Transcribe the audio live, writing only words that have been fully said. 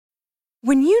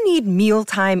When you need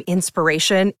mealtime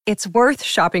inspiration, it's worth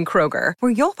shopping Kroger,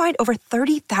 where you'll find over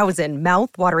 30,000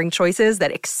 mouth-watering choices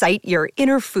that excite your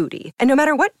inner foodie. And no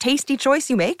matter what tasty choice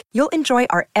you make, you'll enjoy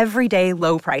our everyday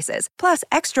low prices, plus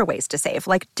extra ways to save,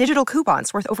 like digital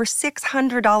coupons worth over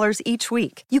 $600 each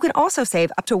week. You can also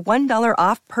save up to $1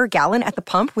 off per gallon at the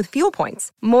pump with fuel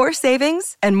points. More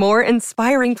savings and more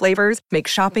inspiring flavors make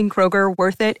shopping Kroger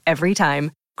worth it every time.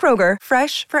 Kroger,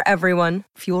 fresh for everyone.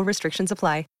 Fuel restrictions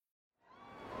apply.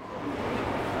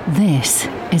 This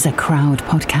is a Crowd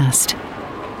podcast.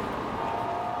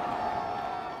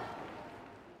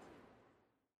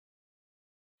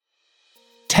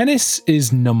 Tennis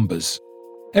is numbers.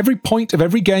 Every point of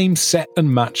every game, set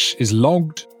and match is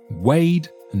logged, weighed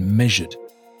and measured.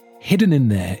 Hidden in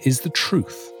there is the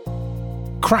truth.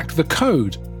 Crack the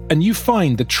code and you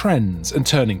find the trends and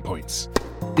turning points,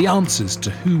 the answers to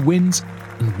who wins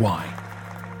and why.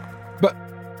 But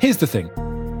here's the thing.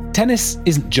 Tennis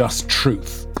isn't just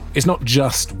truth. It's not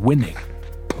just winning.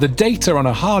 The data on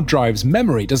a hard drive's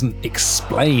memory doesn't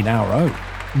explain our own.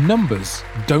 Numbers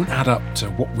don't add up to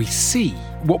what we see,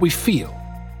 what we feel.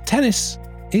 Tennis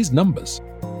is numbers.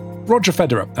 Roger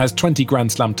Federer has 20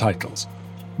 Grand Slam titles.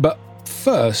 But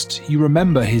first, you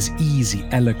remember his easy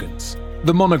elegance,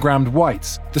 the monogrammed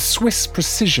whites, the Swiss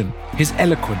precision, his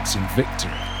eloquence in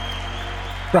victory.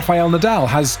 Rafael Nadal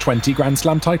has 20 Grand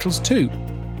Slam titles too.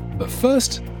 But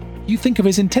first, you think of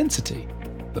his intensity.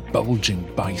 The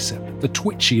bulging bicep, the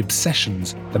twitchy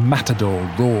obsessions, the matador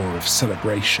roar of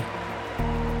celebration.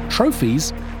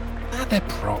 Trophies, they're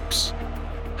props.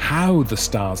 How the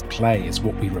stars play is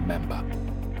what we remember.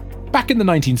 Back in the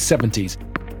 1970s,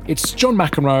 it's John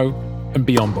McEnroe and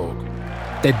Bjorn Borg.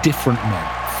 They're different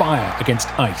men, fire against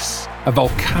ice, a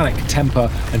volcanic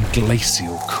temper and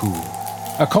glacial cool.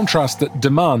 A contrast that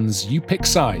demands you pick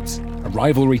sides, a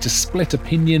rivalry to split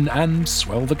opinion and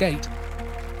swell the gate.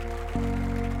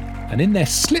 And in their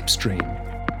slipstream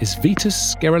is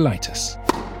Vitas Gerulaitis.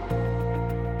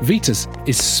 Vitas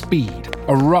is speed,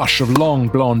 a rush of long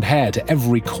blonde hair to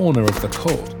every corner of the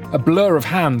court, a blur of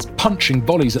hands punching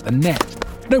volleys at the net.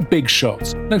 No big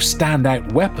shots, no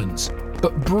standout weapons,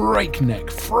 but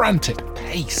breakneck, frantic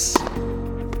pace.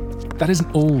 That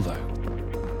isn't all,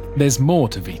 though. There's more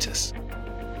to Vitas.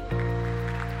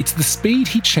 It's the speed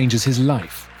he changes his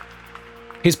life.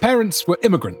 His parents were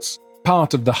immigrants,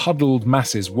 part of the huddled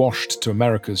masses washed to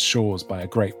America's shores by a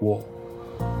great war.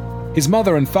 His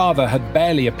mother and father had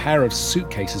barely a pair of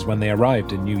suitcases when they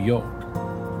arrived in New York.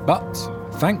 But,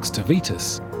 thanks to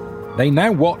Vitas, they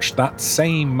now watched that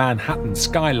same Manhattan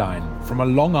skyline from a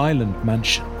Long Island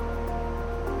mansion.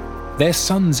 Their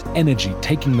son's energy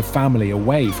taking the family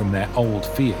away from their old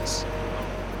fears.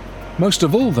 Most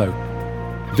of all, though,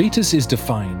 Vitas is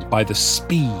defined by the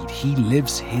speed he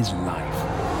lives his life.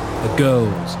 The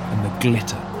girls and the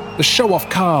glitter, the show-off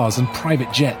cars and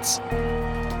private jets,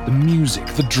 the music,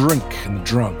 the drink and the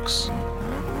drugs.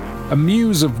 A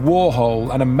muse of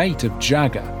Warhol and a mate of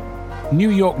Jagger.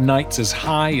 New York nights as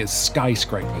high as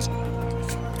skyscrapers.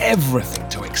 Everything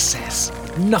to excess,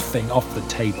 nothing off the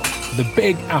table. The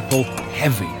Big Apple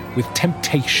heavy with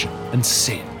temptation and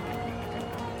sin.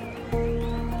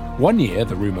 One year,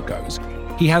 the rumour goes,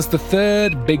 he has the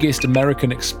third biggest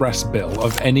American Express bill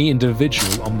of any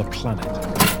individual on the planet.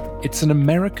 It's an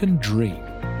American dream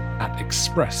at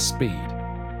express speed.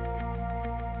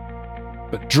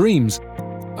 But dreams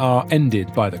are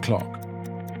ended by the clock.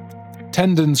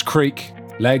 Tendons creak,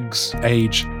 legs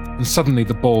age, and suddenly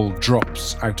the ball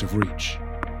drops out of reach.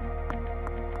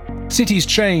 Cities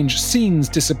change, scenes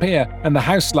disappear, and the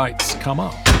house lights come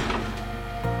up.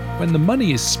 When the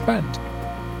money is spent,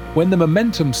 when the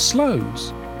momentum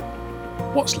slows,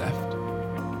 what's left?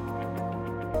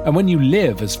 And when you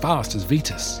live as fast as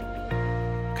Vitas,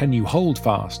 can you hold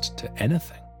fast to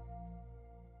anything?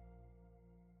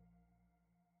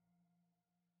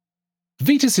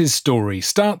 Vitas' story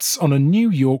starts on a New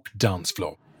York dance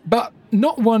floor, but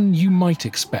not one you might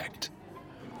expect.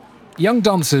 Young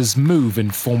dancers move in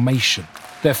formation.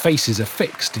 Their faces are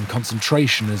fixed in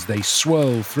concentration as they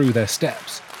swirl through their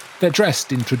steps. They're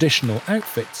dressed in traditional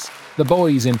outfits, the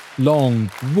boys in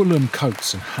long woolen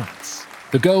coats and hats,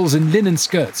 the girls in linen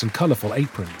skirts and colourful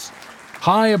aprons.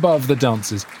 High above the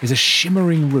dancers is a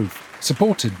shimmering roof,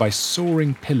 supported by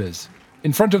soaring pillars.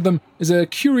 In front of them is a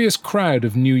curious crowd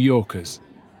of New Yorkers,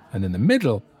 and in the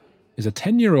middle is a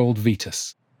 10-year-old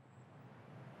Vitas.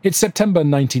 It's September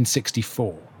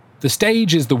 1964. The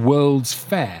stage is the World's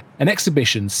Fair, an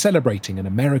exhibition celebrating an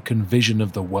American vision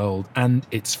of the world and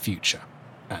its future.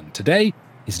 And today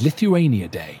is Lithuania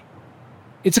Day.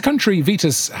 It's a country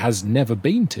Vitas has never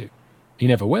been to. He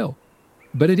never will.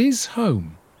 But it is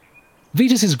home.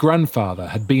 Vitas's grandfather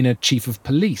had been a chief of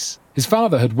police. His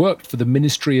father had worked for the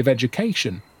Ministry of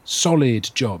Education. Solid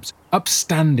jobs,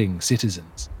 upstanding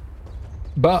citizens.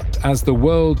 But as the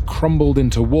world crumbled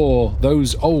into war,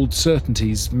 those old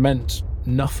certainties meant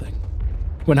nothing.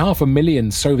 When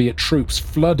 500,000 Soviet troops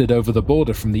flooded over the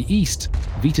border from the east,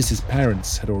 Vitas's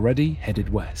parents had already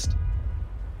headed west.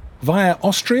 Via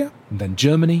Austria and then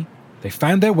Germany, they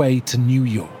found their way to New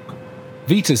York.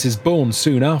 Vitas is born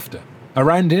soon after.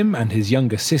 Around him and his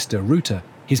younger sister, Ruta,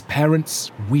 his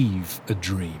parents weave a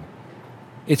dream.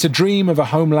 It's a dream of a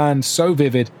homeland so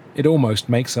vivid it almost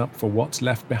makes up for what's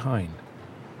left behind.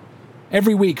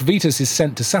 Every week Vitas is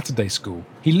sent to Saturday school.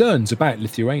 He learns about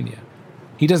Lithuania.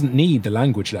 He doesn't need the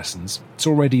language lessons, it's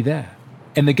already there.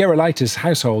 In the Gerulaitis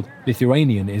household,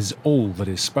 Lithuanian is all that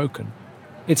is spoken.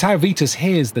 It's how Vitas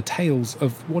hears the tales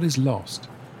of what is lost.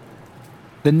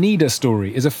 The Nida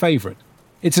story is a favourite.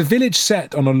 It's a village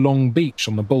set on a long beach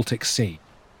on the Baltic Sea.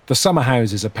 The summer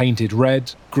houses are painted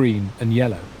red, green and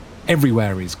yellow.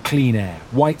 Everywhere is clean air,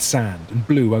 white sand and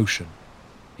blue ocean.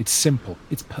 It's simple,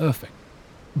 it's perfect.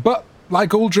 But,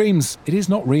 like all dreams, it is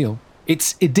not real.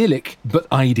 It's idyllic but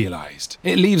idealised.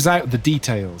 It leaves out the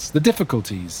details, the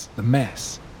difficulties, the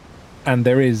mess. And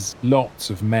there is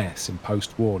lots of mess in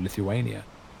post-war Lithuania.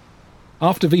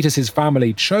 After Vitas's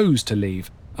family chose to leave,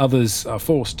 others are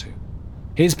forced to.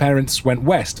 His parents went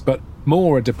west, but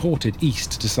more are deported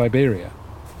east to Siberia.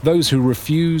 Those who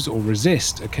refuse or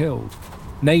resist are killed.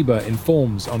 Neighbour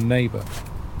informs on neighbour.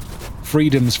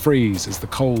 Freedoms freeze as the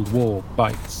Cold War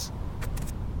bites.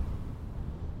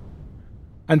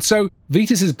 And so,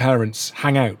 Vitas's parents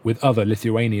hang out with other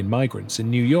Lithuanian migrants in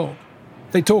New York.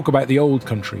 They talk about the old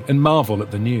country and marvel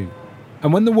at the new.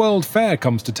 And when the World Fair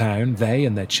comes to town, they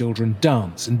and their children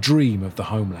dance and dream of the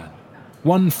homeland.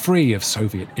 One free of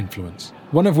Soviet influence,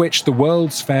 one of which the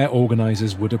World's Fair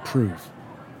organisers would approve.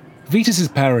 Vitas's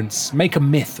parents make a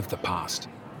myth of the past.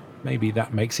 Maybe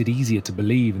that makes it easier to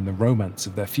believe in the romance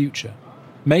of their future.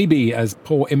 Maybe, as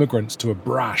poor immigrants to a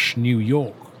brash New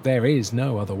York, there is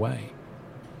no other way.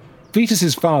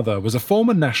 Vitas's father was a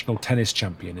former national tennis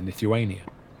champion in Lithuania.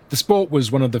 The sport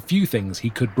was one of the few things he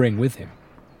could bring with him.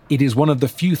 It is one of the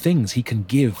few things he can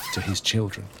give to his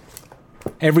children.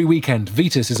 Every weekend,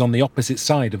 Vitas is on the opposite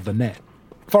side of the net.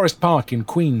 Forest Park in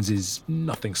Queens is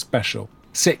nothing special.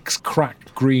 6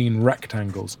 cracked green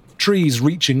rectangles, trees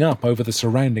reaching up over the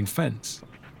surrounding fence.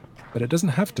 But it doesn't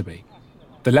have to be.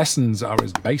 The lessons are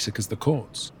as basic as the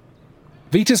courts.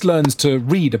 Vitas learns to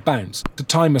read a bounce, to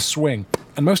time a swing,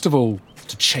 and most of all,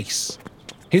 to chase.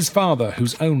 His father,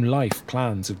 whose own life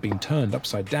plans have been turned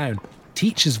upside down,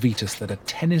 teaches Vitas that a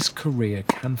tennis career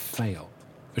can fail.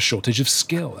 A shortage of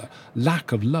skill, a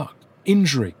lack of luck,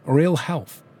 injury or ill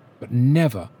health, but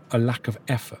never a lack of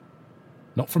effort.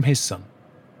 Not from his son.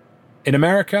 In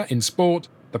America, in sport,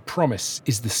 the promise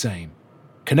is the same.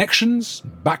 Connections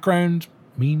and background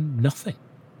mean nothing.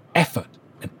 Effort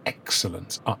and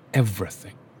excellence are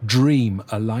everything. Dream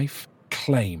a life,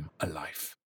 claim a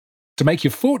life. To make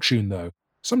your fortune, though,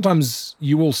 sometimes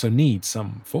you also need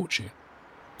some fortune.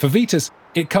 For Vitas,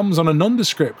 it comes on a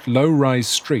nondescript, low-rise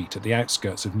street at the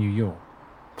outskirts of New York.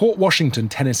 Port Washington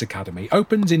Tennis Academy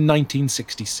opens in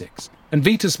 1966, and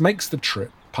Vitas makes the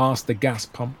trip past the gas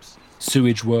pumps,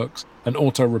 sewage works, and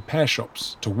auto repair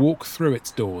shops to walk through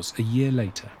its doors a year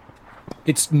later.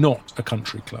 It's not a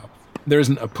country club. There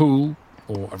isn't a pool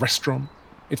or a restaurant.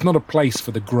 It's not a place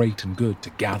for the great and good to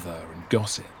gather and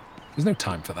gossip. There's no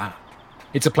time for that.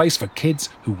 It's a place for kids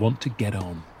who want to get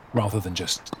on, rather than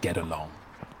just get along.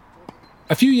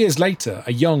 A few years later,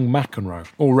 a young McEnroe,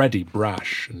 already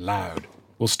brash and loud,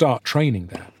 will start training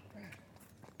there.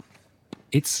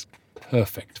 It's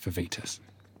perfect for Vitas.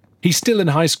 He's still in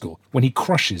high school when he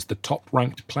crushes the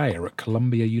top-ranked player at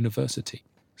Columbia University.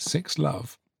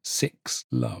 6-love,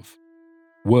 6-love.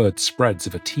 Word spreads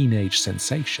of a teenage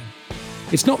sensation.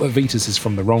 It's not that Vitas is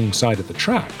from the wrong side of the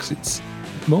tracks, it's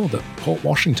more that Port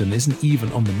Washington isn't even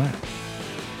on the map.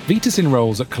 Vitas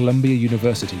enrolls at Columbia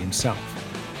University himself.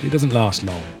 But it doesn't last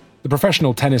long. The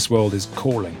professional tennis world is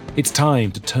calling. It's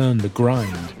time to turn the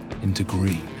grind into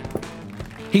green.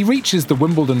 He reaches the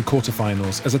Wimbledon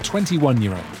quarterfinals as a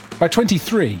 21-year-old. By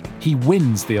 23, he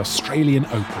wins the Australian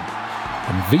Open.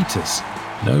 And Vitas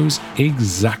knows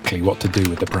exactly what to do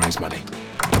with the prize money.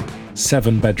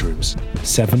 7 bedrooms,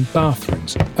 7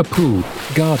 bathrooms, a pool,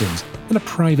 gardens, and a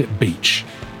private beach.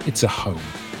 It's a home.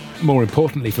 More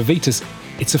importantly for Vitas,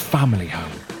 it's a family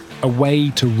home, a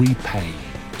way to repay.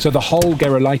 So the whole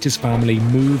Gerulaitis family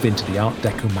move into the Art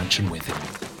Deco mansion with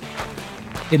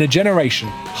him. In a generation,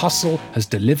 hustle has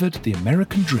delivered the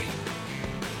American dream.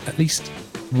 At least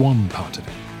one part of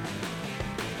it.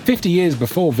 50 years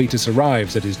before Vetus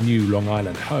arrives at his new Long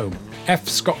Island home, F.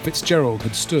 Scott Fitzgerald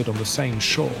had stood on the same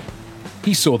shore.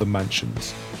 He saw the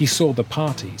mansions, he saw the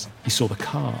parties, he saw the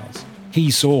cars. He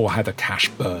saw how the cash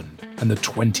burned and the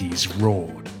 20s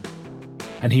roared.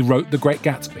 And he wrote The Great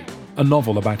Gatsby, a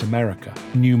novel about America,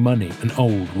 new money and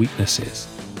old weaknesses.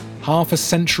 Half a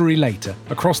century later,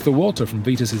 across the water from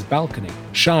Vetus's balcony,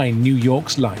 shine New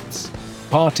York's lights.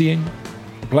 Partying,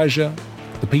 the pleasure,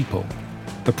 the people,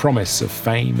 the promise of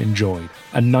fame enjoyed,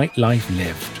 a nightlife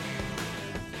lived,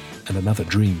 and another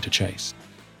dream to chase.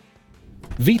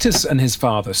 Vetus and his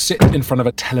father sit in front of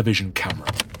a television camera.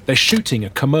 They're shooting a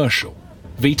commercial.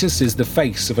 Vetus is the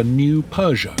face of a new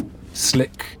Peugeot,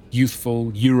 slick,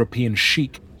 youthful, European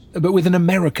chic, but with an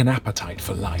American appetite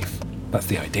for life. That's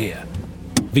the idea.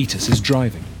 Vetus is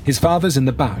driving. His father's in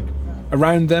the back.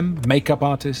 Around them, makeup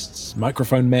artists,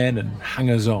 microphone men, and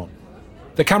hangers-on.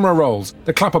 The camera rolls,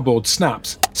 the clapperboard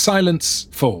snaps, silence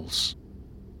falls.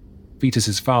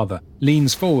 Vetus's father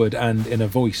leans forward and, in a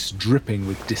voice dripping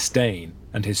with disdain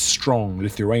and his strong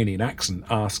Lithuanian accent,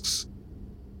 asks,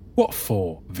 "What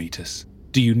for, Vetus,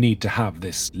 do you need to have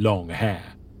this long hair?"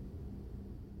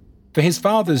 For his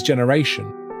father's generation,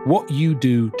 what you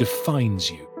do defines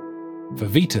you. For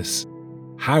Vetus,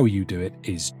 how you do it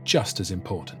is just as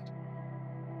important.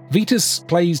 Vetus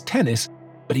plays tennis,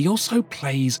 but he also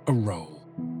plays a role.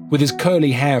 With his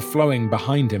curly hair flowing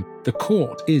behind him, the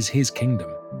court is his kingdom.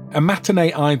 A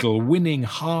matinee idol winning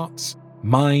hearts,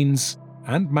 minds,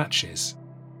 and matches.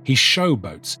 He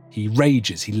showboats, he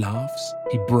rages, he laughs,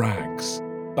 he brags,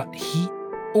 but he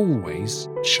always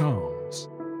charms.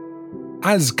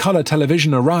 As colour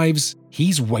television arrives,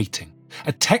 he's waiting,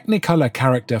 a Technicolor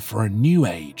character for a new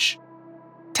age.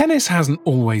 Tennis hasn't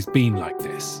always been like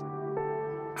this.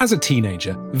 As a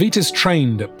teenager, Vetus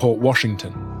trained at Port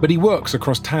Washington, but he works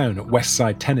across town at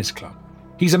Westside Tennis Club.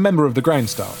 He's a member of the ground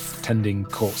staff, tending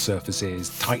court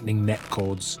surfaces, tightening net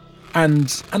cords,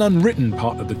 and an unwritten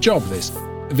part of the job this,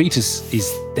 Vetus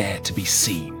is there to be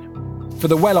seen. For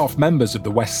the well-off members of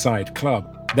the Westside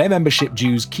Club, their membership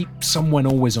dues keep someone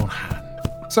always on hand.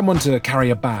 Someone to carry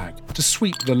a bag, to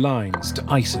sweep the lines, to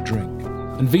ice a drink.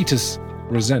 And Vetus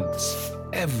resents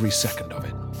every second of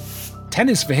it.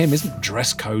 Tennis for him isn't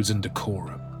dress codes and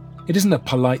decorum. It isn't a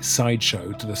polite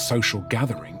sideshow to the social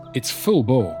gathering. It's full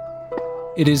bore.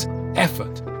 It is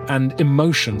effort and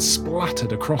emotion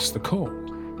splattered across the court.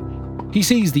 He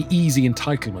sees the easy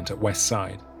entitlement at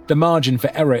Westside, the margin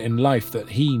for error in life that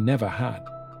he never had,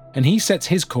 and he sets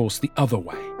his course the other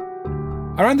way.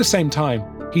 Around the same time,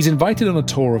 he's invited on a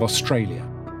tour of Australia.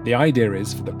 The idea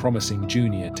is for the promising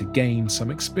junior to gain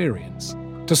some experience,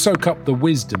 to soak up the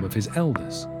wisdom of his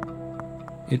elders.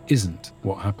 It isn't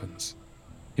what happens.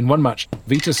 In one match,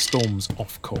 Vetus storms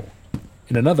off court.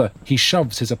 In another, he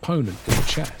shoves his opponent in the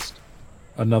chest.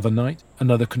 Another night,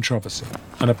 another controversy.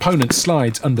 An opponent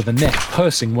slides under the net,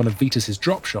 pursing one of Vetus's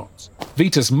drop shots.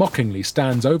 Vetus mockingly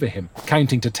stands over him,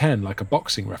 counting to 10 like a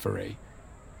boxing referee.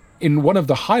 In one of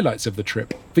the highlights of the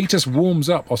trip, Vetus warms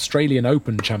up Australian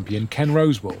Open champion Ken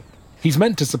Rosewall. He's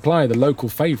meant to supply the local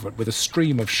favourite with a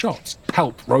stream of shots,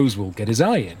 help Rosewall get his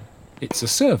eye in. It's a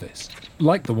service,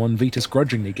 like the one Vetus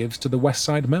grudgingly gives to the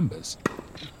Westside members.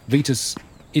 Vetus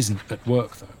isn't at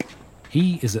work, though.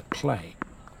 He is at play.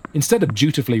 Instead of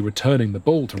dutifully returning the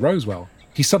ball to Rosewall,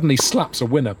 he suddenly slaps a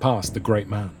winner past the great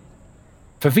man.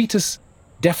 For Vetus,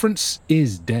 deference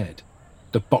is dead.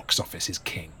 The box office is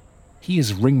king. He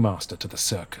is ringmaster to the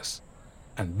circus.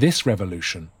 And this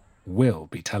revolution will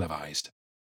be televised.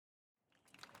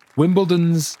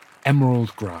 Wimbledon's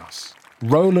emerald grass,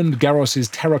 Roland Garros's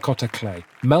terracotta clay,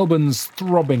 Melbourne's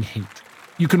throbbing heat.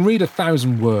 You can read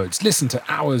 1,000 words, listen to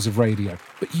hours of radio,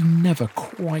 but you never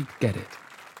quite get it.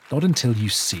 Not until you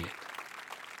see it.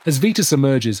 As Vetus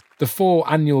emerges, the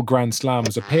 4 annual Grand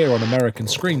Slams appear on American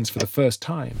screens for the first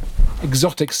time.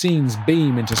 Exotic scenes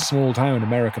beam into small-town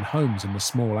American homes in the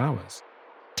small hours.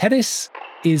 Tennis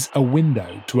is a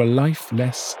window to a life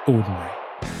less ordinary.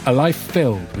 A life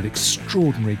filled with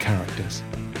extraordinary characters.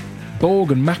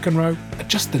 Borg and McEnroe are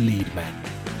just the lead men.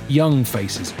 Young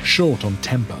faces, short on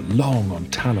temper, long on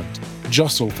talent,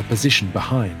 jostle for position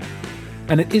behind.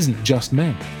 And it isn't just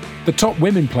men. The top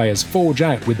women players forge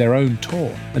out with their own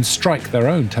tour and strike their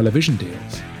own television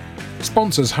deals.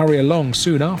 Sponsors hurry along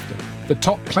soon after. The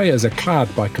top players are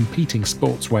clad by competing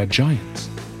sportswear giants.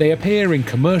 They appear in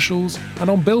commercials and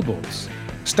on billboards.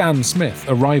 Stan Smith,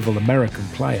 a rival American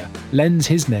player, lends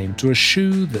his name to a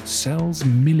shoe that sells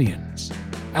millions.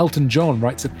 Elton John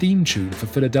writes a theme tune for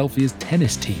Philadelphia's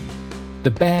tennis team.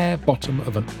 The bare bottom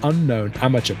of an unknown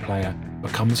amateur player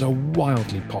becomes a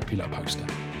wildly popular poster.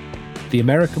 The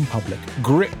American public,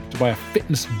 gripped by a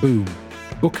fitness boom,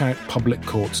 book out public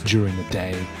courts during the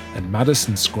day and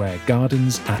Madison Square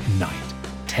Gardens at night.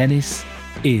 Tennis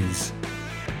is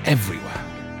everywhere.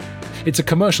 It's a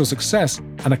commercial success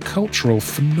and a cultural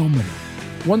phenomenon.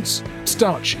 Once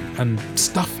starchy and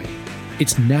stuffy,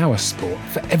 it's now a sport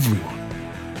for everyone.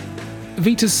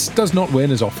 Vitas does not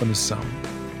win as often as some.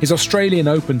 His Australian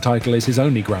Open title is his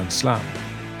only Grand Slam.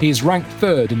 He is ranked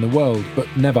third in the world, but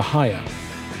never higher.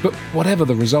 But whatever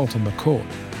the result on the court,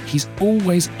 he's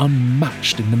always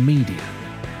unmatched in the media.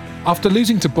 After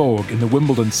losing to Borg in the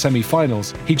Wimbledon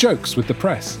semi-finals, he jokes with the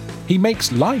press. He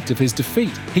makes light of his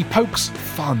defeat. He pokes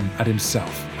fun at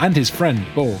himself and his friend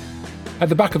Borg. At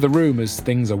the back of the room, as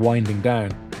things are winding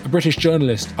down, a British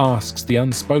journalist asks the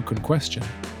unspoken question,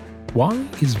 why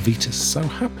is Vitas so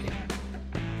happy?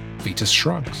 Vitas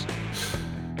shrugs.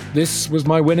 This was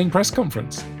my winning press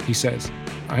conference, he says.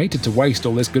 I hated to waste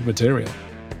all this good material.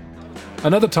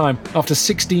 Another time, after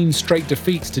 16 straight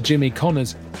defeats to Jimmy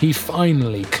Connors, he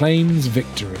finally claims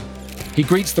victory. He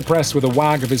greets the press with a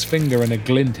wag of his finger and a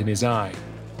glint in his eye.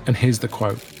 And here's the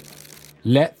quote.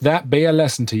 Let that be a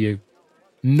lesson to you.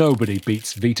 Nobody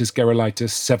beats Vitas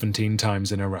Gerulaitis 17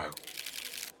 times in a row.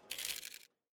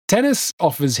 Tennis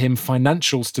offers him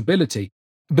financial stability,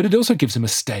 but it also gives him a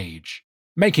stage.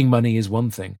 Making money is one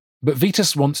thing, but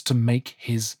Vitas wants to make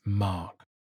his mark.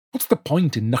 What's the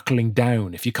point in knuckling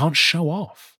down if you can't show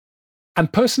off?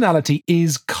 And personality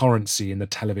is currency in the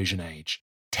television age.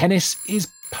 Tennis is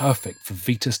perfect for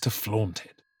Vitas to flaunt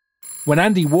it. When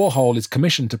Andy Warhol is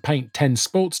commissioned to paint 10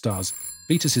 sports stars,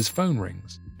 Vitas' phone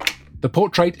rings. The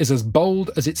portrait is as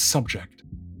bold as its subject.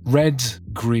 Red,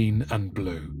 green and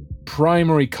blue.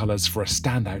 Primary colours for a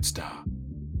standout star.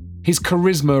 His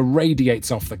charisma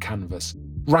radiates off the canvas.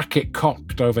 Racket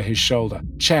cocked over his shoulder,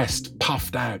 chest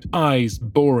puffed out, eyes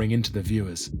boring into the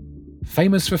viewers.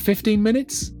 Famous for 15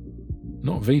 minutes?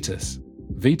 Not Vitas.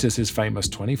 Vitas is famous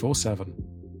 24/7.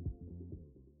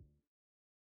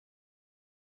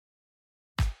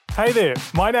 Hey there,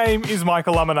 my name is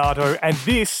Michael Laminato and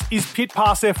this is Pit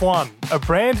Pass F1, a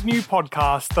brand new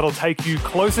podcast that'll take you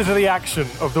closer to the action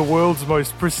of the world's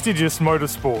most prestigious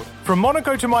motorsport. From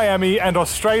Monaco to Miami and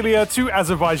Australia to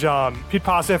Azerbaijan, Pit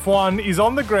Pass F1 is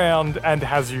on the ground and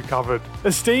has you covered.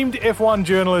 Esteemed F1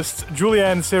 journalists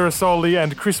Julianne Cerasoli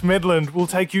and Chris Medland will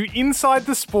take you inside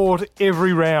the sport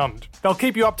every round. They'll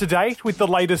keep you up to date with the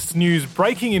latest news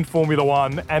breaking in Formula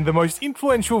One and the most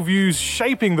influential views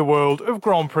shaping the world of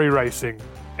Grand Prix racing.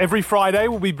 Every Friday,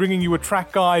 we'll be bringing you a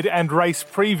track guide and race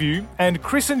preview, and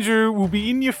Chris and Ju will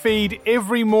be in your feed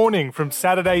every morning from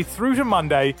Saturday through to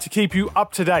Monday to keep you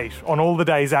up to date on all the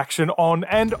day's action on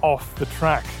and off the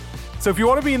track. So if you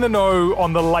want to be in the know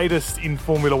on the latest in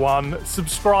Formula One,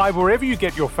 subscribe wherever you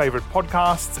get your favourite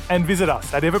podcasts and visit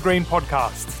us at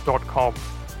evergreenpodcasts.com.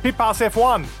 Pit Pass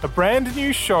F1, a brand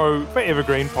new show for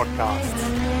Evergreen Podcasts.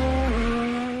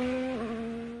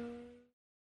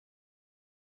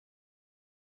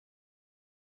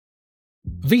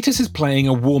 Vitas is playing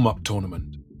a warm-up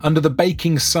tournament under the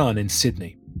baking sun in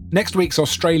Sydney. Next week's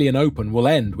Australian Open will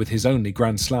end with his only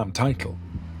Grand Slam title.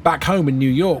 Back home in New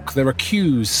York, there are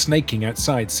queues snaking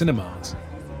outside cinemas.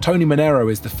 Tony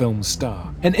Manero is the film's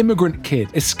star, an immigrant kid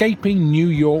escaping New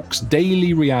York's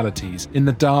daily realities in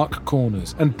the dark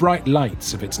corners and bright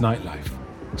lights of its nightlife.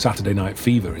 Saturday Night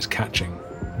Fever is catching.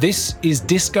 This is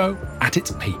disco at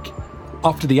its peak.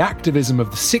 After the activism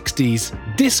of the 60s,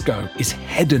 disco is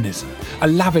hedonism, a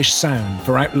lavish sound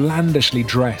for outlandishly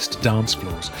dressed dance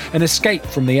floors, an escape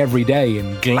from the everyday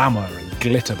in glamour and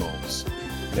glitter balls.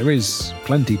 There is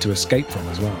plenty to escape from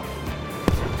as well.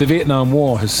 The Vietnam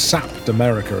War has sapped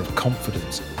America of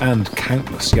confidence and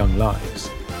countless young lives.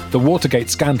 The Watergate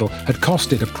scandal had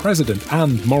cost it a president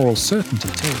and moral certainty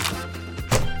too.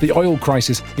 The oil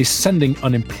crisis is sending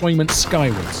unemployment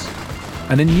skywards.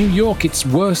 And in New York, it's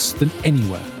worse than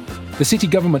anywhere. The city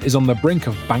government is on the brink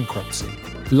of bankruptcy.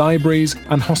 Libraries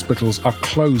and hospitals are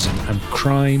closing and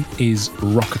crime is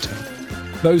rocketing.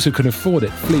 Those who can afford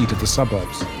it flee to the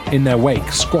suburbs. In their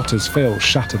wake, squatters fill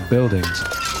shattered buildings.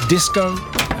 Disco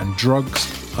and drugs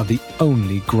are the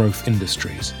only growth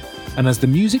industries. And as the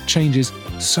music changes,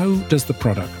 so does the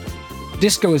product.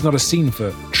 Disco is not a scene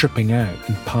for tripping out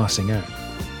and passing out.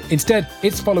 Instead,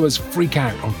 its followers freak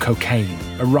out on cocaine,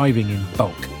 arriving in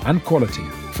bulk and quality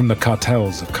from the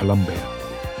cartels of Colombia.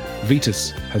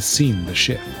 Vitas has seen the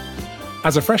shift.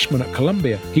 As a freshman at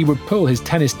Columbia, he would pull his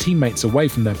tennis teammates away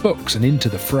from their books and into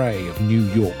the fray of New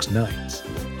York's nights.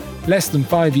 Less than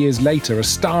 5 years later, a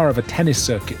star of a tennis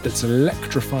circuit that's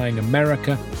electrifying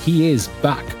America, he is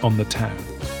back on the town.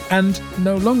 And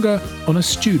no longer on a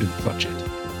student budget.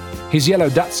 His yellow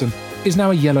Datsun is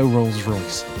now a yellow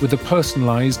Rolls-Royce with a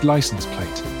personalised licence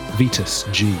plate. Vitus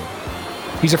G.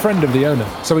 He's a friend of the owner,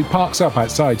 so he parks up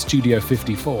outside Studio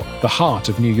 54, the heart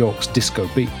of New York's disco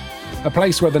beat, a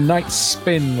place where the nights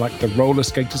spin like the roller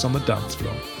skaters on the dance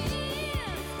floor.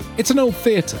 It's an old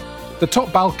theatre. The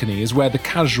top balcony is where the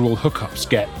casual hookups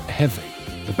get heavy.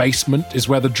 The basement is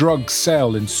where the drugs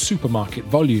sell in supermarket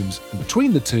volumes, and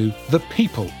between the two, the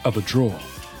people are the draw.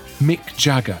 Mick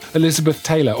Jagger, Elizabeth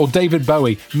Taylor, or David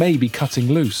Bowie may be cutting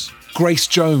loose. Grace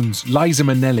Jones, Liza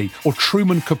Minnelli, or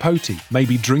Truman Capote may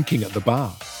be drinking at the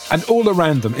bar. And all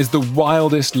around them is the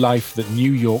wildest life that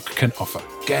New York can offer.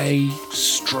 Gay,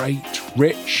 straight,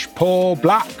 rich, poor,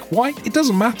 black, white, it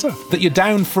doesn't matter. That you're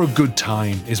down for a good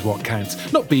time is what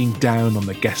counts, not being down on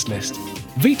the guest list.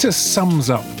 Vitus sums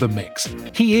up the mix.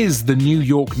 He is the New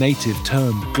York native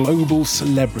turned global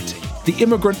celebrity, the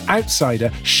immigrant outsider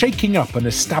shaking up an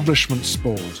establishment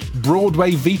sport.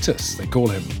 Broadway Vitus, they call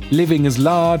him, living as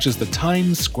large as the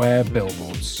Times Square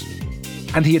billboards.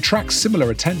 And he attracts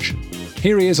similar attention.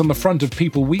 Here he is on the front of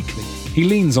People Weekly. He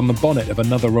leans on the bonnet of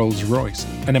another Rolls-Royce,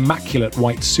 an immaculate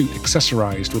white suit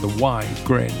accessorised with a wide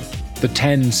grin. The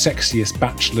 10 sexiest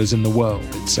bachelors in the world,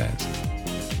 it says.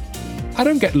 I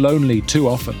don't get lonely too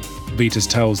often, Vitus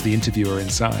tells the interviewer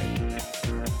inside.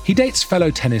 He dates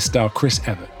fellow tennis star Chris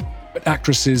Evert, but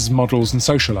actresses, models and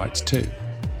socialites too.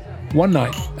 One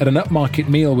night, at an upmarket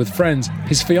meal with friends,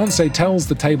 his fiancée tells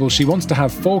the table she wants to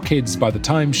have 4 kids by the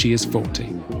time she is 40.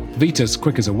 Vitus,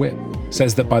 quick as a whip,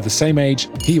 says that by the same age,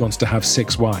 he wants to have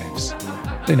 6 wives.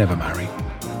 They never marry.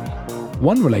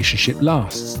 One relationship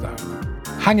lasts, though.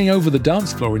 Hanging over the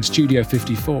dance floor in Studio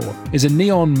 54 is a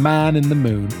neon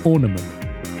man-in-the-moon ornament.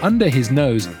 Under his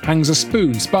nose hangs a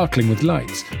spoon sparkling with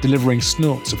lights, delivering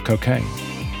snorts of cocaine.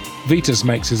 Vitus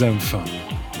makes his own fun.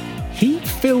 He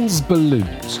fills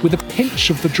balloons with a pinch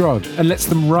of the drug and lets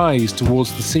them rise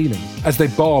towards the ceiling. As they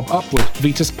bob upward,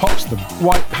 Vitus pops them.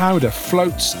 White powder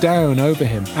floats down over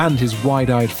him and his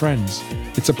wide-eyed friends.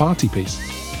 It's a party piece,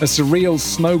 a surreal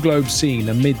snow globe scene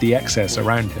amid the excess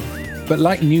around him. But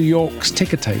like New York's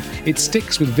ticker tape, it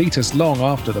sticks with Vitus long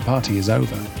after the party is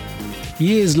over.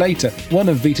 Years later, one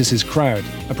of Vitus's crowd,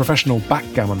 a professional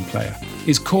backgammon player,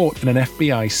 is caught in an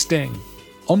FBI sting.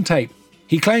 On tape,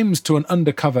 he claims to an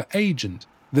undercover agent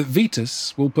that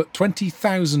Vitus will put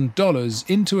 $20,000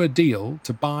 into a deal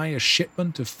to buy a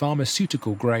shipment of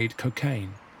pharmaceutical-grade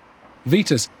cocaine.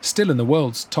 Vitus, still in the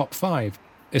world's top 5,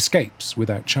 escapes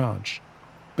without charge.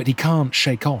 But he can't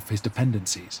shake off his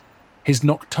dependencies. His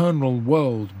nocturnal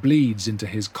world bleeds into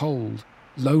his cold,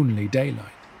 lonely daylight.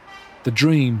 The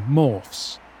dream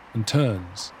morphs and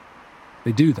turns.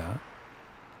 They do that.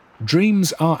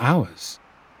 Dreams are ours,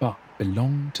 but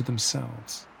belong to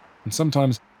themselves. And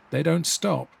sometimes they don't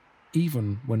stop,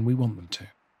 even when we want them to.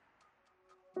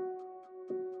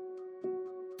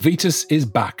 Vitus is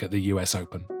back at the US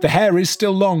Open. The hair is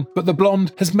still long, but the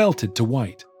blonde has melted to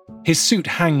white. His suit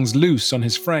hangs loose on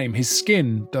his frame. His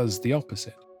skin does the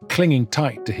opposite, clinging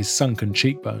tight to his sunken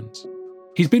cheekbones.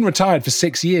 He's been retired for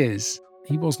 6 years.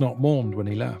 He was not mourned when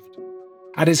he left.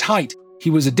 At his height, he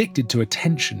was addicted to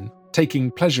attention,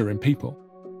 taking pleasure in people.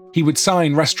 He would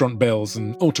sign restaurant bills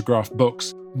and autograph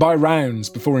books, buy rounds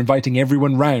before inviting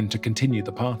everyone round to continue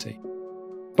the party.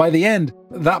 By the end,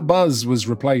 that buzz was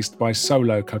replaced by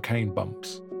solo cocaine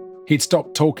bumps. He'd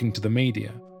stopped talking to the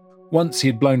media. Once he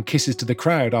had blown kisses to the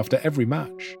crowd after every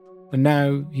match, and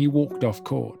now he walked off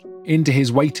court, into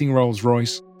his waiting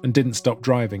Rolls-Royce, and didn't stop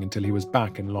driving until he was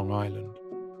back in Long Island.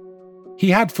 He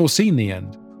had foreseen the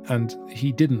end, and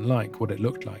he didn't like what it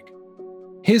looked like.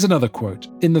 Here's another quote,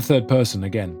 in the third person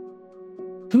again.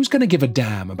 Who's going to give a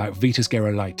damn about Vitus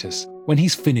Gerulaitis when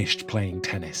he's finished playing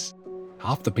tennis?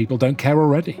 Half the people don't care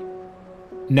already.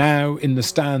 Now, in the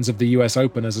stands of the US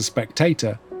Open as a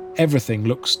spectator, everything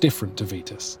looks different to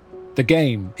Vitus. The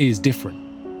game is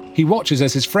different. He watches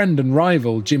as his friend and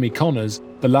rival Jimmy Connors,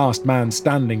 the last man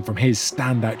standing from his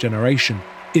standout generation,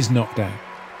 is knocked out.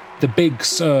 The big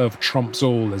serve trumps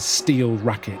all as steel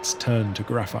rackets turn to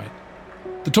graphite.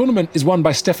 The tournament is won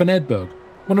by Stefan Edberg,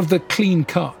 one of the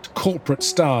clean-cut corporate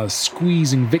stars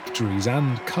squeezing victories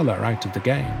and colour out of the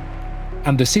game.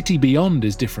 And the city beyond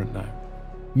is different now.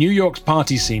 New York's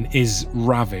party scene is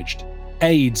ravaged.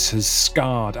 AIDS has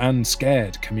scarred and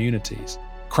scared communities.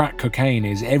 Crack cocaine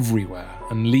is everywhere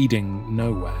and leading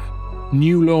nowhere.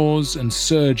 New laws and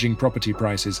surging property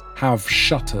prices have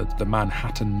shuttered the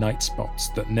Manhattan night spots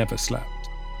that never slept.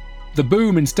 The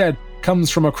boom instead comes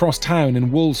from across town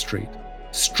in Wall Street.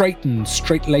 Straightened,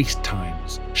 straight-laced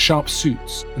times, sharp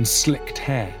suits and slicked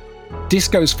hair.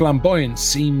 Disco's flamboyance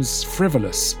seems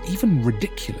frivolous, even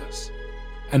ridiculous.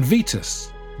 And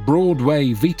Vitus,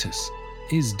 Broadway Vitus,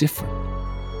 is different.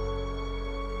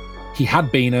 He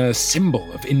had been a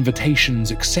symbol of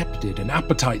invitations accepted and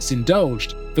appetites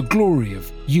indulged, the glory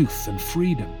of youth and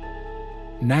freedom.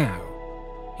 Now,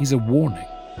 he's a warning,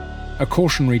 a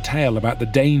cautionary tale about the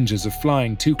dangers of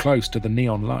flying too close to the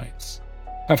neon lights,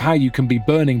 of how you can be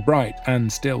burning bright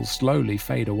and still slowly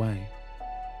fade away.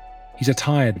 He's a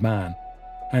tired man,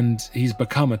 and he's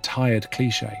become a tired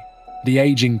cliché, the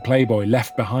aging playboy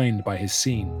left behind by his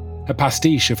scene, a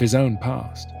pastiche of his own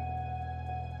past.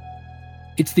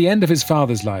 It's the end of his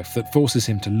father's life that forces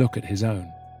him to look at his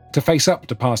own, to face up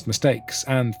to past mistakes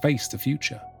and face the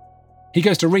future. He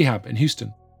goes to rehab in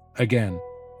Houston, again,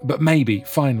 but maybe,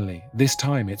 finally, this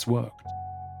time it's worked.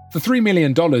 The $3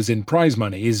 million in prize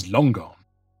money is long gone,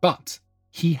 but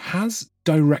he has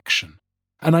direction,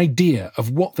 an idea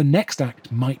of what the next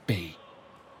act might be.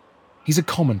 He's a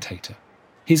commentator.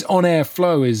 His on-air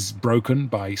flow is broken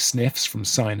by sniffs from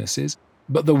sinuses,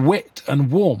 but the wit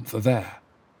and warmth are there.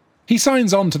 He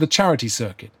signs on to the charity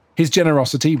circuit, his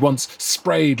generosity, once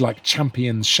sprayed like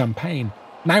Champions champagne,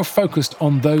 now focused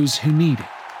on those who need it.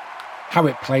 How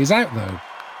it plays out, though,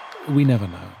 we never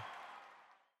know.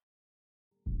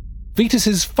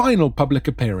 Vitas's final public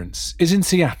appearance is in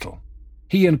Seattle.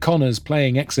 He and Connors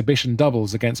playing exhibition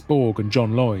doubles against Borg and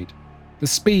John Lloyd. The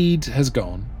speed has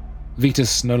gone.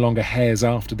 Vitas no longer hares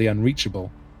after the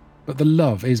unreachable, but the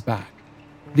love is back.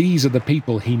 These are the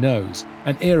people he knows,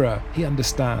 an era he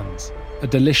understands, a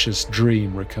delicious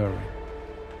dream recurring.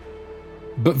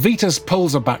 But Vitas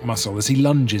pulls a back muscle as he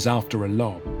lunges after a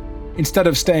lob. Instead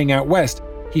of staying out west,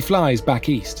 he flies back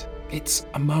east. It's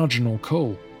a marginal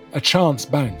call, a chance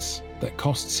bounce that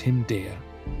costs him dear.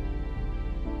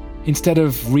 Instead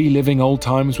of reliving old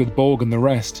times with Borg and the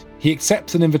rest, he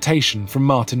accepts an invitation from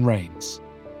Martin Rains.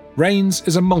 Rains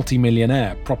is a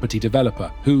multi-millionaire property developer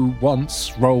who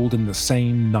once rolled in the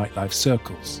same nightlife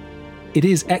circles. It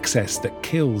is excess that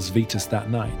kills Vitas that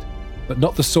night, but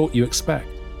not the sort you expect.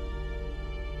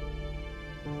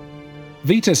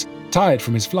 Vitas, tired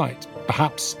from his flight,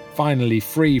 perhaps finally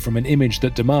free from an image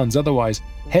that demands otherwise,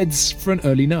 heads for an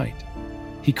early night.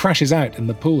 He crashes out in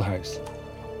the pool house.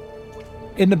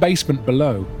 In the basement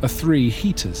below are 3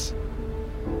 heaters.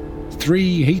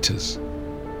 3 heaters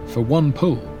for one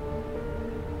pool.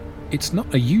 It's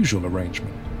not a usual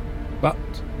arrangement, but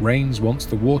Rains wants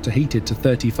the water heated to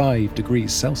 35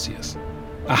 degrees Celsius,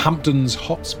 a Hamptons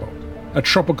hotspot, a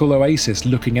tropical oasis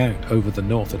looking out over the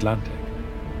North Atlantic.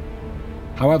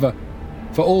 However,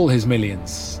 for all his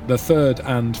millions, the third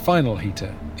and final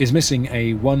heater is missing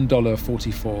a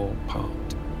 $1.44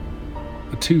 part,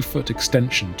 a 2-foot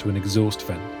extension to an exhaust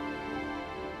vent.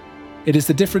 It is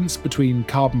the difference between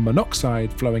carbon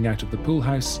monoxide flowing out of the pool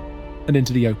house and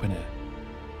into the open air,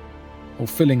 or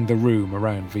filling the room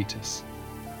around Vitas.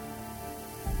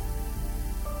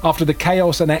 After the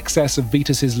chaos and excess of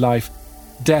Vitas's life,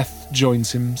 death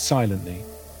joins him silently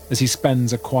as he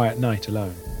spends a quiet night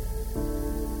alone.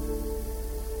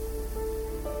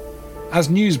 As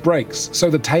news breaks, so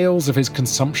the tales of his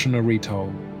consumption are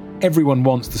retold. Everyone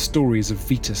wants the stories of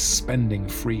Vitas spending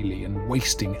freely and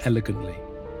wasting elegantly.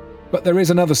 But there is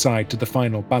another side to the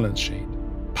final balance sheet,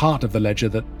 part of the ledger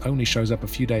that only shows up a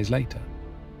few days later.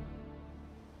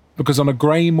 Because on a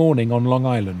grey morning on Long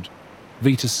Island,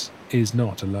 Vitas is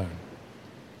not alone.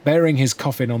 Bearing his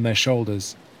coffin on their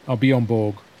shoulders are Bjorn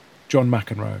Borg, John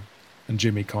McEnroe, and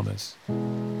Jimmy Connors,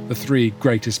 the 3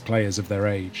 greatest players of their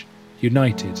age,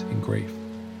 united in grief.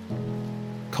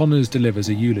 Connors delivers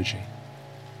a eulogy.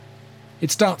 It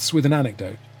starts with an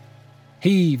anecdote.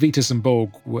 He, Vitas and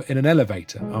Borg were in an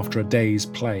elevator after a day's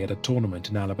play at a tournament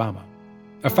in Alabama.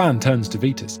 A fan turns to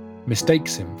Vitas,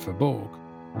 mistakes him for Borg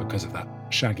because of that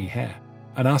shaggy hair,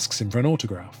 and asks him for an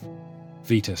autograph.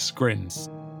 Vitas grins,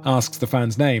 asks the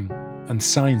fan's name, and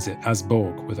signs it as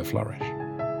Borg with a flourish.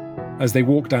 As they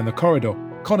walk down the corridor,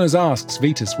 Connors asks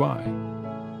Vitas why.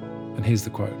 And here's the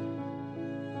quote.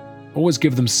 Always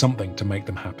give them something to make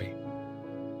them happy.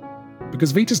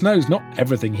 Because Vitas knows not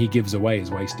everything he gives away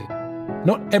is wasted.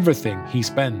 Not everything he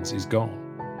spends is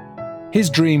gone. His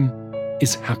dream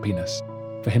is happiness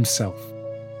for himself,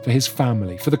 for his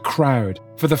family, for the crowd,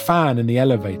 for the fan in the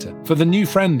elevator, for the new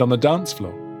friend on the dance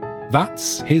floor.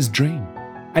 That's his dream.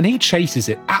 And he chases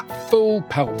it at full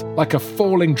pelt like a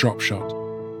falling drop shot.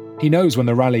 He knows when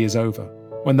the rally is over,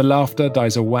 when the laughter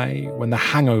dies away, when the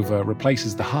hangover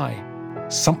replaces the high,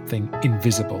 something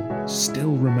invisible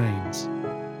still remains.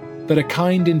 That a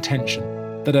kind intention,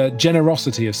 that a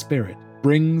generosity of spirit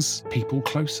brings people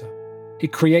closer.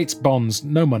 It creates bonds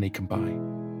no money can buy.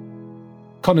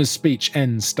 Connor's speech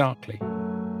ends starkly.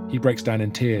 He breaks down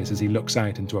in tears as he looks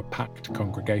out into a packed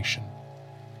congregation.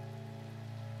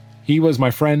 He was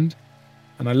my friend,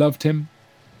 and I loved him,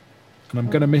 and I'm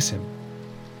going to miss him.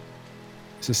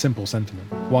 It's a simple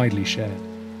sentiment, widely shared.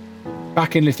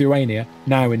 Back in Lithuania,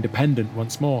 now independent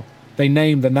once more, they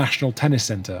named the National Tennis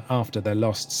Centre after their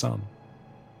lost son.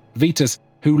 Vytas,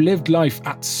 who lived life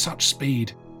at such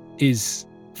speed, is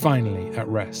finally at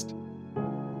rest.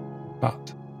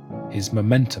 But his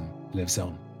momentum lives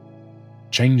on,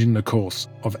 changing the course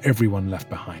of everyone left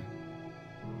behind.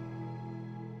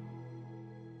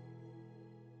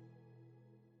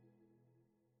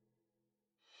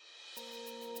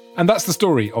 And that's the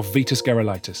story of Vytas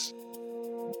Gerulaitis.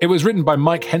 It was written by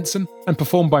Mike Henson and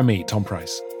performed by me, Tom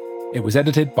Price. It was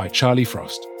edited by Charlie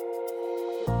Frost.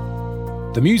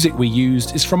 The music we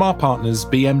used is from our partners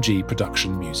BMG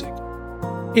Production Music.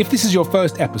 If this is your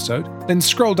first episode, then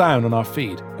scroll down on our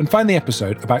feed and find the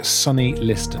episode about Sonny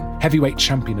Liston, heavyweight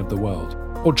champion of the world,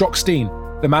 or Jock Stein,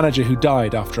 the manager who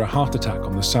died after a heart attack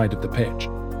on the side of the pitch,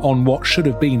 on what should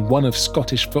have been one of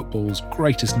Scottish football's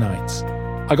greatest nights.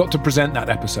 I got to present that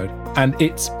episode, and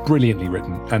it's brilliantly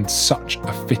written and such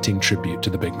a fitting tribute to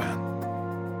the big man.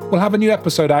 We'll have a new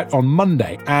episode out on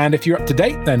Monday, and if you're up to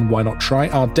date, then why not try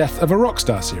our Death of a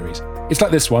Rockstar series? It's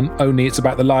like this one, only it's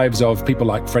about the lives of people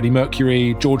like Freddie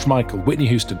Mercury, George Michael, Whitney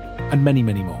Houston, and many,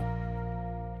 many more.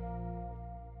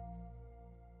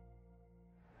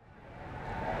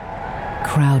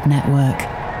 Crowd Network,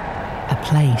 a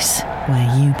place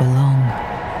where you belong.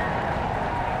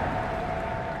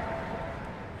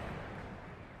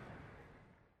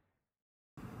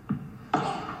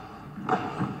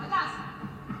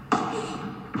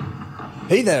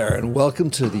 Hey there, and welcome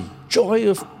to the Joy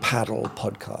of Paddle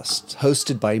podcast,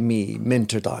 hosted by me,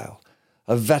 Minter Dial,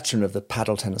 a veteran of the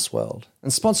paddle tennis world,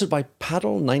 and sponsored by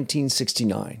Paddle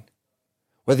 1969.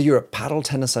 Whether you're a paddle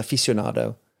tennis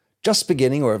aficionado, just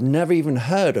beginning, or have never even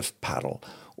heard of paddle,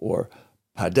 or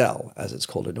padel, as it's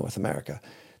called in North America,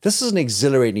 this is an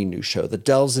exhilarating new show that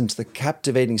delves into the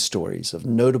captivating stories of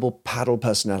notable paddle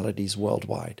personalities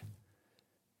worldwide.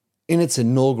 In its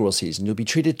inaugural season, you'll be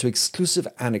treated to exclusive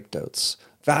anecdotes,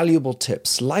 valuable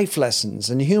tips, life lessons,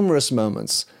 and humorous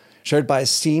moments shared by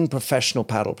esteemed professional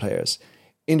paddle players,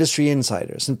 industry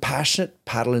insiders, and passionate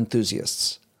paddle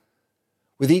enthusiasts.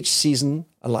 With each season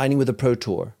aligning with the Pro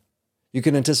Tour, you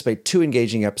can anticipate 2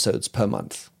 engaging episodes per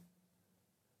month.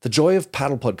 The Joy of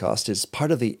Paddle podcast is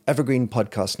part of the Evergreen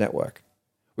Podcast Network,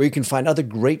 where you can find other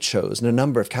great shows in a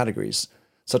number of categories,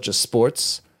 such as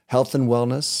sports, health and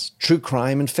wellness, true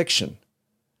crime, and fiction.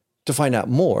 To find out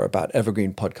more about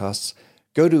Evergreen Podcasts,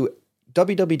 go to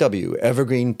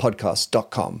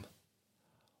www.evergreenpodcast.com.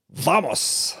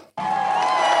 Vamos!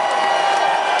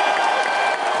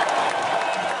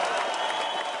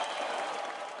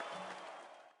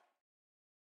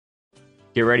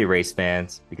 Get ready, race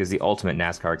fans, because the ultimate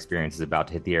NASCAR experience is about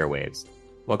to hit the airwaves.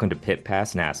 Welcome to Pit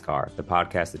Pass NASCAR, the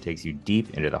podcast that takes you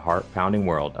deep into the heart-pounding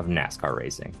world of NASCAR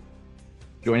racing.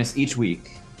 Join us each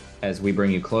week as we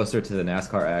bring you closer to the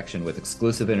NASCAR action with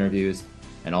exclusive interviews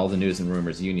and all the news and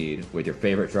rumors you need with your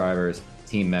favorite drivers,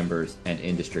 team members, and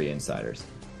industry insiders.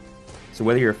 So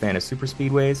whether you're a fan of super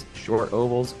speedways, short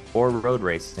ovals, or road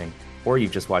racing, or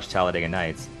you've just watched Talladega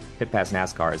Nights, Pit Pass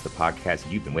NASCAR is the podcast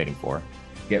you've been waiting for.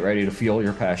 Get ready to fuel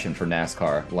your passion for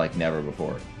NASCAR like never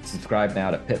before. Subscribe now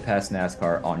to Pit Pass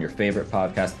NASCAR on your favorite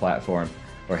podcast platform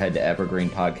or head to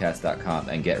evergreenpodcast.com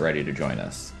and get ready to join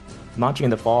us. Launching in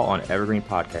the fall on Evergreen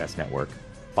Podcast Network.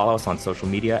 Follow us on social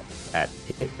media at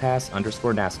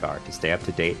pitpass_NASCAR to stay up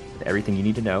to date with everything you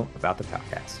need to know about the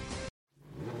podcast.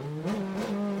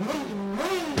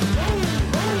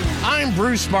 I'm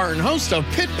Bruce Martin, host of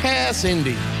Pit Pass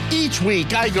Indy. Each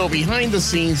week, I go behind the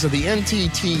scenes of the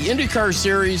NTT IndyCar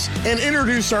Series and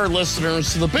introduce our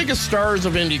listeners to the biggest stars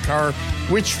of IndyCar,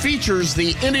 which features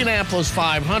the Indianapolis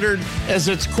 500 as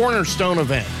its cornerstone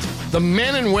event. The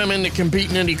men and women that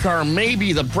compete in IndyCar may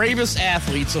be the bravest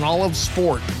athletes in all of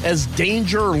sport, as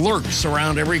danger lurks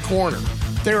around every corner.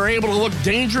 They are able to look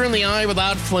danger in the eye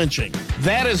without flinching.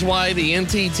 That is why the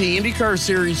NTT IndyCar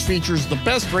Series features the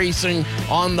best racing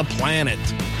on the planet.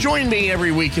 Join me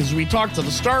every week as we talk to the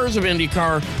stars of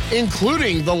IndyCar,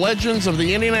 including the legends of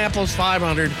the Indianapolis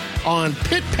 500 on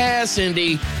Pit Pass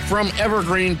Indy from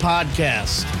Evergreen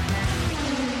Podcast.